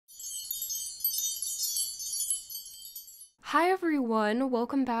Hi everyone,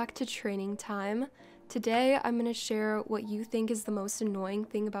 welcome back to Training Time. Today I'm going to share what you think is the most annoying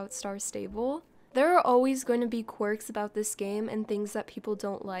thing about Star Stable. There are always going to be quirks about this game and things that people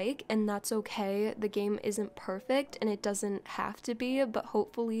don't like, and that's okay. The game isn't perfect and it doesn't have to be, but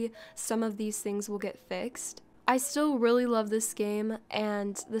hopefully some of these things will get fixed. I still really love this game,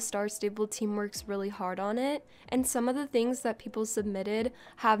 and the Star Stable team works really hard on it, and some of the things that people submitted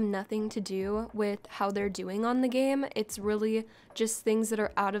have nothing to do with how they're doing on the game. It's really just things that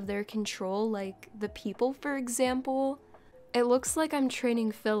are out of their control, like the people, for example. It looks like I'm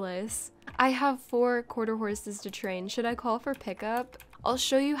training Phyllis. I have 4 quarter horses to train. Should I call for pickup? I'll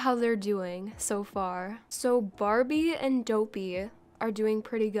show you how they're doing so far. So Barbie and Dopey are doing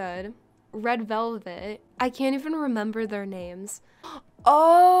pretty good. Red Velvet, I can't even remember their names.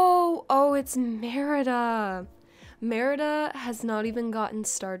 Oh, it's Merida. Merida has not even gotten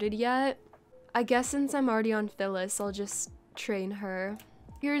started yet. I guess since I'm already on Phyllis, I'll just train her.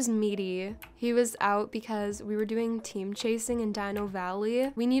 Here's Meaty. He was out because we were doing team chasing in Dino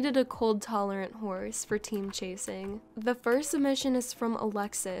Valley. We needed a cold tolerant horse for team chasing. The first submission is from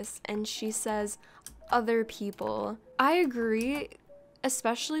Alexis, and she says, other people. I agree.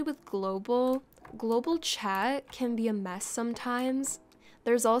 Especially with global chat can be a mess sometimes.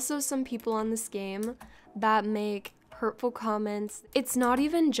 There's also some people on this game that make hurtful comments. It's not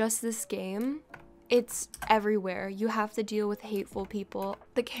even just this game, it's everywhere. You have to deal with hateful people.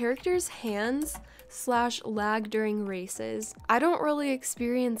 The character's hands / lag during races. I don't really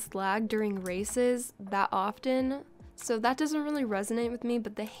experience lag during races that often, so that doesn't really resonate with me,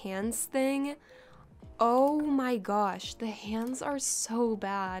 but the hands thing, oh my gosh, the hands are so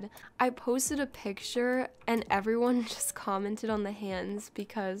bad. I posted a picture and everyone just commented on the hands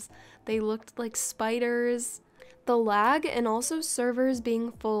because they looked like spiders. The lag and also servers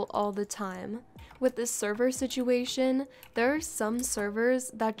being full all the time. With this server situation, there are some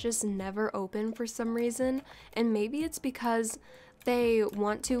servers that just never open for some reason, and maybe it's because they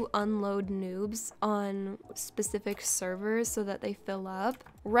want to unload noobs on specific servers so that they fill up.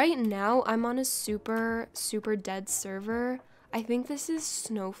 Right now, I'm on a super dead server. I think this is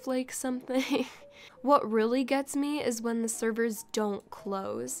Snowflake something. What really gets me is when the servers don't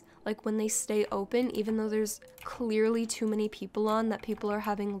close. Like when they stay open, even though there's clearly too many people on that people are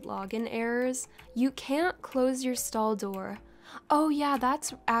having login errors. You can't close your stall door. Oh yeah,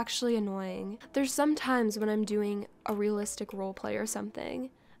 that's actually annoying. There's some times when I'm doing a realistic roleplay or something,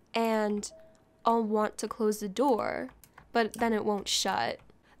 and I'll want to close the door, but then it won't shut.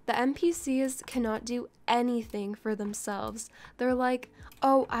 The NPCs cannot do anything for themselves. They're like,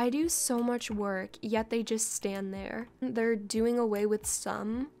 oh, I do so much work, yet they just stand there. They're doing away with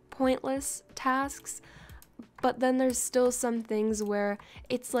some pointless tasks, but then there's still some things where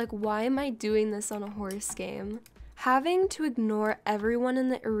it's like, why am I doing this on a horse game? Having to ignore everyone in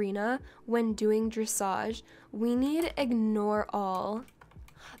the arena when doing dressage, we need ignore all.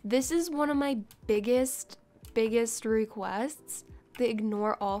 This is one of my biggest requests, the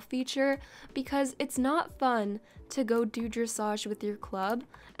ignore all feature, because it's not fun to go do dressage with your club,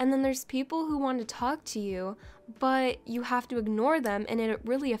 and then there's people who want to talk to you, but you have to ignore them, and it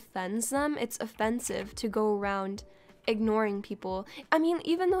really offends them. It's offensive to go around ignoring people. I mean,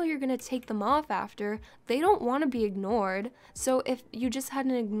 even though you're gonna take them off after, they don't want to be ignored. So if you just had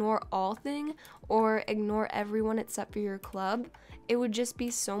an ignore all thing, or ignore everyone except for your club, it would just be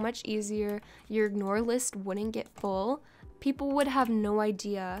so much easier. Your ignore list wouldn't get full. People would have no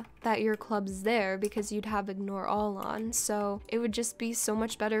idea that your club's there because you'd have ignore all on, so it would just be so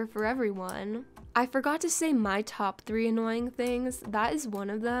much better for everyone. I forgot to say my top 3 annoying things. That is one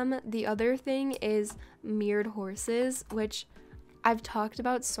of them. The other thing is mirrored horses, which I've talked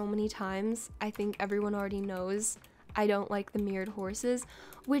about so many times. I think everyone already knows I don't like the mirrored horses,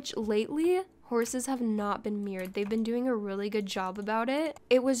 which lately horses have not been mirrored. They've been doing a really good job about it.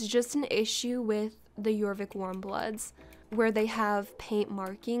 It was just an issue with the Jorvik Warmbloods, where they have paint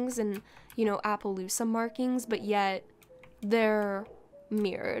markings and, you know, Appaloosa markings, but yet they're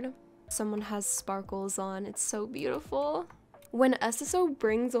mirrored. Someone has sparkles on. It's so beautiful. When SSO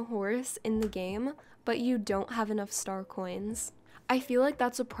brings a horse in the game, but you don't have enough star coins, I feel like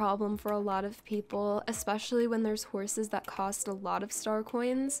that's a problem for a lot of people, especially when there's horses that cost a lot of star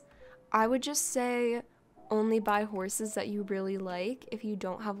coins. I would just say only buy horses that you really like if you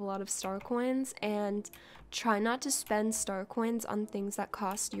don't have a lot of star coins, and try not to spend star coins on things that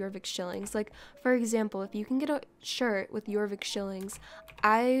cost Jorvik shillings. Like, for example, if you can get a shirt with Jorvik shillings,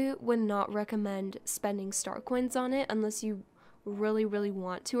 I would not recommend spending star coins on it unless you really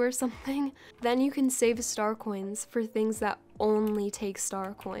want to or something. Then you can save star coins for things that only take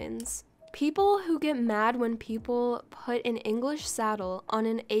star coins. People who get mad when people put an English saddle on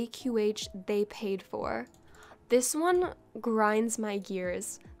an AQH they paid for. This one grinds my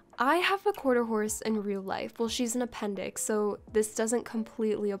gears. I have a quarter horse in real life. Well, she's an appendix, so this doesn't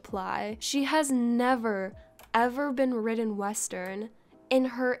completely apply. She has never, ever been ridden Western in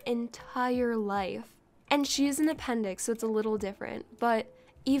her entire life. And she is an appendix, so it's a little different. But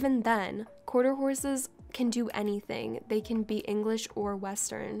even then, quarter horses can do anything. They can be English or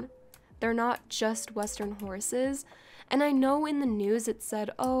Western. They're not just Western horses. And I know in the news it said,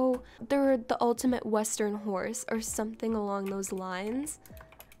 oh, they're the ultimate Western horse or something along those lines.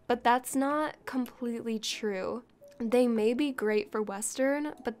 But that's not completely true. They may be great for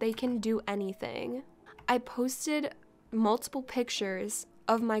Western, but they can do anything. I posted multiple pictures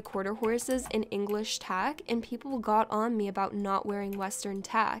of my quarter horses in English tack, and people got on me about not wearing Western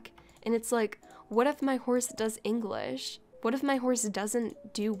tack. And it's like, what if my horse does English? What if my horse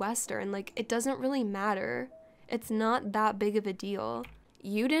doesn't do Western? Like, it doesn't really matter. It's not that big of a deal.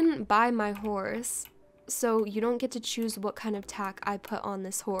 You didn't buy my horse, so you don't get to choose what kind of tack I put on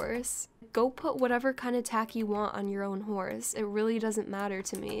this horse. Go put whatever kind of tack you want on your own horse. It really doesn't matter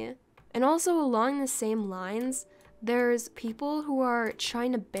to me. And also along the same lines, there's people who are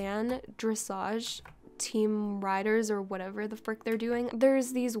trying to ban dressage team riders or whatever the frick they're doing.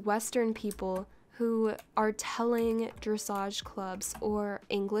 There's these Western people who are telling dressage clubs or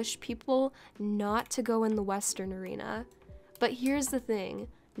English people not to go in the Western arena. But here's the thing,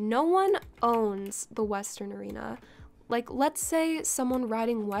 no one owns the Western arena. Like, let's say someone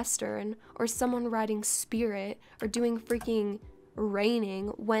riding Western or someone riding Spirit or doing freaking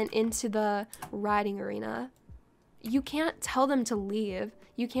reining went into the riding arena. You can't tell them to leave.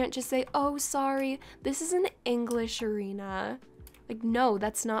 You can't just say, oh, sorry, this is an English arena. Like, no,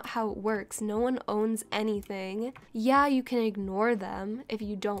 that's not how it works. No one owns anything. Yeah, you can ignore them if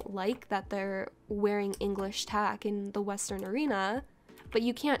you don't like that they're wearing English tack in the Western arena, but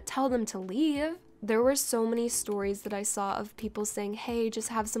you can't tell them to leave. There were so many stories that I saw of people saying, hey, just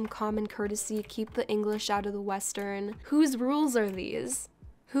have some common courtesy, keep the English out of the Western. Whose rules are these?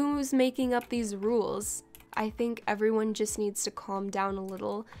 Who's making up these rules? I think everyone just needs to calm down a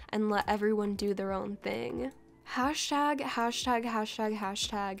little and let everyone do their own thing. Hashtag, hashtag, hashtag,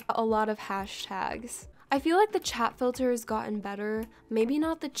 hashtag. A lot of hashtags. I feel like the chat filter has gotten better. Maybe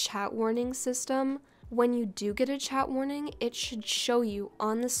not the chat warning system. When you do get a chat warning, it should show you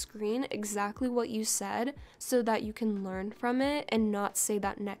on the screen exactly what you said so that you can learn from it and not say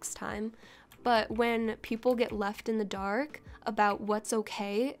that next time. But when people get left in the dark about what's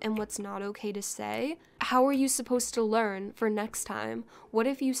okay and what's not okay to say, how are you supposed to learn for next time? What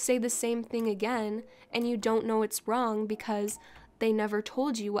if you say the same thing again and you don't know it's wrong because they never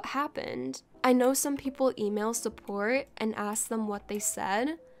told you what happened? I know some people email support and ask them what they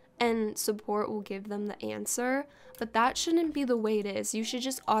said, and support will give them the answer, but that shouldn't be the way it is. You should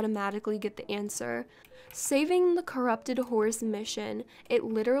just automatically get the answer. Saving the Corrupted Horse mission, it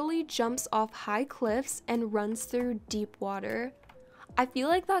literally jumps off high cliffs and runs through deep water. I feel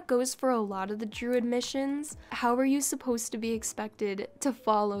like that goes for a lot of the druid missions. How are you supposed to be expected to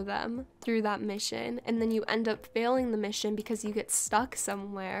follow them through that mission, and then you end up failing the mission because you get stuck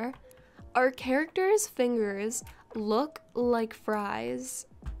somewhere? Our characters' fingers look like fries.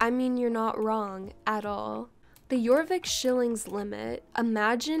 I mean, you're not wrong at all. The Jorvik shillings limit,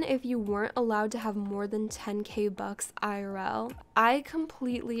 imagine if you weren't allowed to have more than 10k bucks IRL. I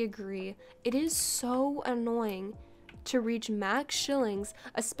completely agree. It is so annoying to reach max shillings,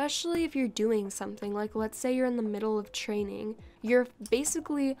 especially if you're doing something. Like, let's say you're in the middle of training. You're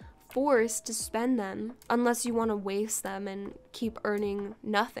basically forced to spend them unless you want to waste them and keep earning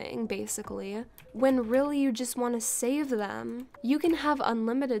nothing, basically, when really you just want to save them. You can have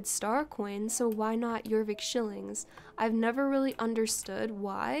unlimited star coins, so why not Jorvik shillings? I've never really understood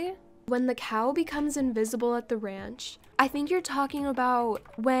why. When the cow becomes invisible at the ranch, I think you're talking about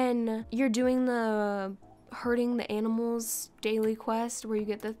when you're doing the herding the animals daily quest where you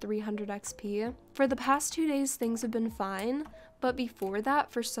get the 300 XP. For the past 2 days, things have been fine, but before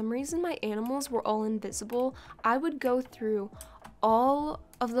that, for some reason, my animals were all invisible. I would go through all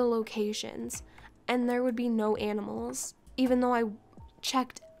of the locations and there would be no animals, even though I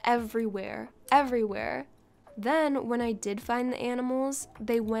checked everywhere. Then when I did find the animals,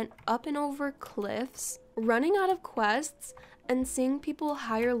 they went up and over cliffs, running out of quests, and seeing people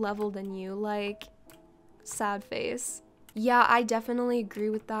higher level than you, like, sad face. Yeah, I definitely agree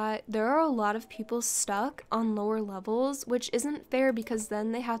with that. There are a lot of people stuck on lower levels, which isn't fair because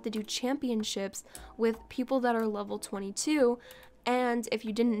then they have to do championships with people that are level 22, and if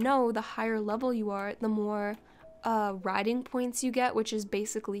you didn't know, the higher level you are, the more riding points you get, which is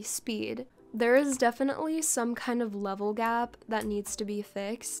basically speed. There is definitely some kind of level gap that needs to be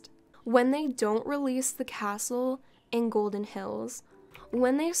fixed. When they don't release the castle in Golden Hills,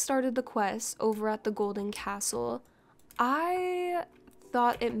 when they started the quest over at the Golden Castle, I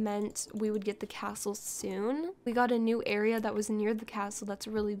thought it meant we would get the castle soon. We got a new area that was near the castle that's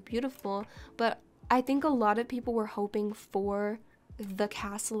really beautiful, but I think a lot of people were hoping for the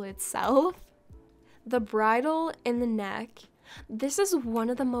castle itself. The bridle in the neck. This is one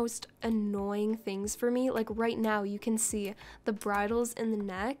of the most annoying things for me. Like right now you can see the bridles in the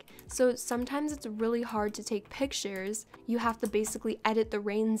neck, so sometimes it's really hard to take pictures. You have to basically edit the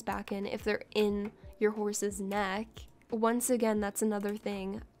reins back in if they're in your horse's neck. Once again, that's another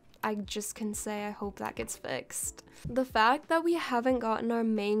thing. I just can say I hope that gets fixed. The fact that we haven't gotten our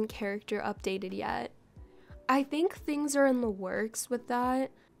main character updated yet. I think things are in the works with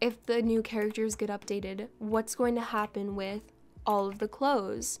that. If the new characters get updated, what's going to happen with all of the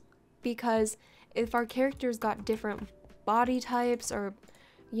clothes? Because if our characters got different body types or,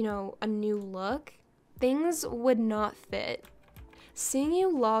 you know, a new look, things would not fit. Seeing you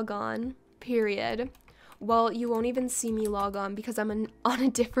log on, period. Well, you won't even see me log on because I'm on a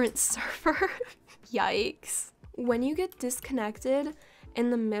different server. Yikes. When you get disconnected in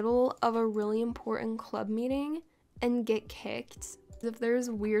the middle of a really important club meeting and get kicked, if there's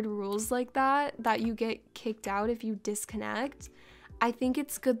weird rules like that you get kicked out if you disconnect, I think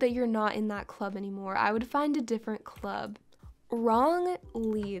it's good that you're not in that club anymore. I would find a different club. Wrong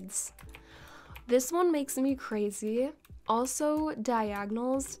leads. This one makes me crazy. Also,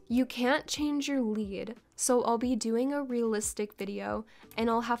 diagonals. You can't change your lead. So I'll be doing a realistic video and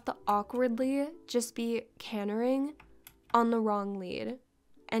I'll have to awkwardly just be cantering on the wrong lead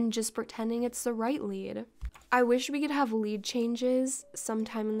and just pretending it's the right lead. I wish we could have lead changes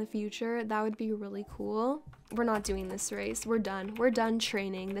sometime in the future. That would be really cool. We're not doing this race. We're done. We're done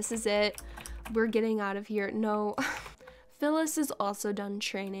training. This is it. We're getting out of here. No. Phyllis is also done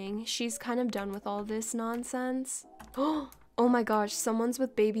training. She's kind of done with all this nonsense. Oh my gosh, someone's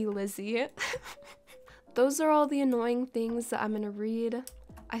with baby Lizzie. Those are all the annoying things that I'm gonna read.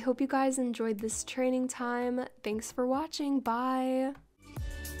 I hope you guys enjoyed this training time. Thanks for watching. Bye.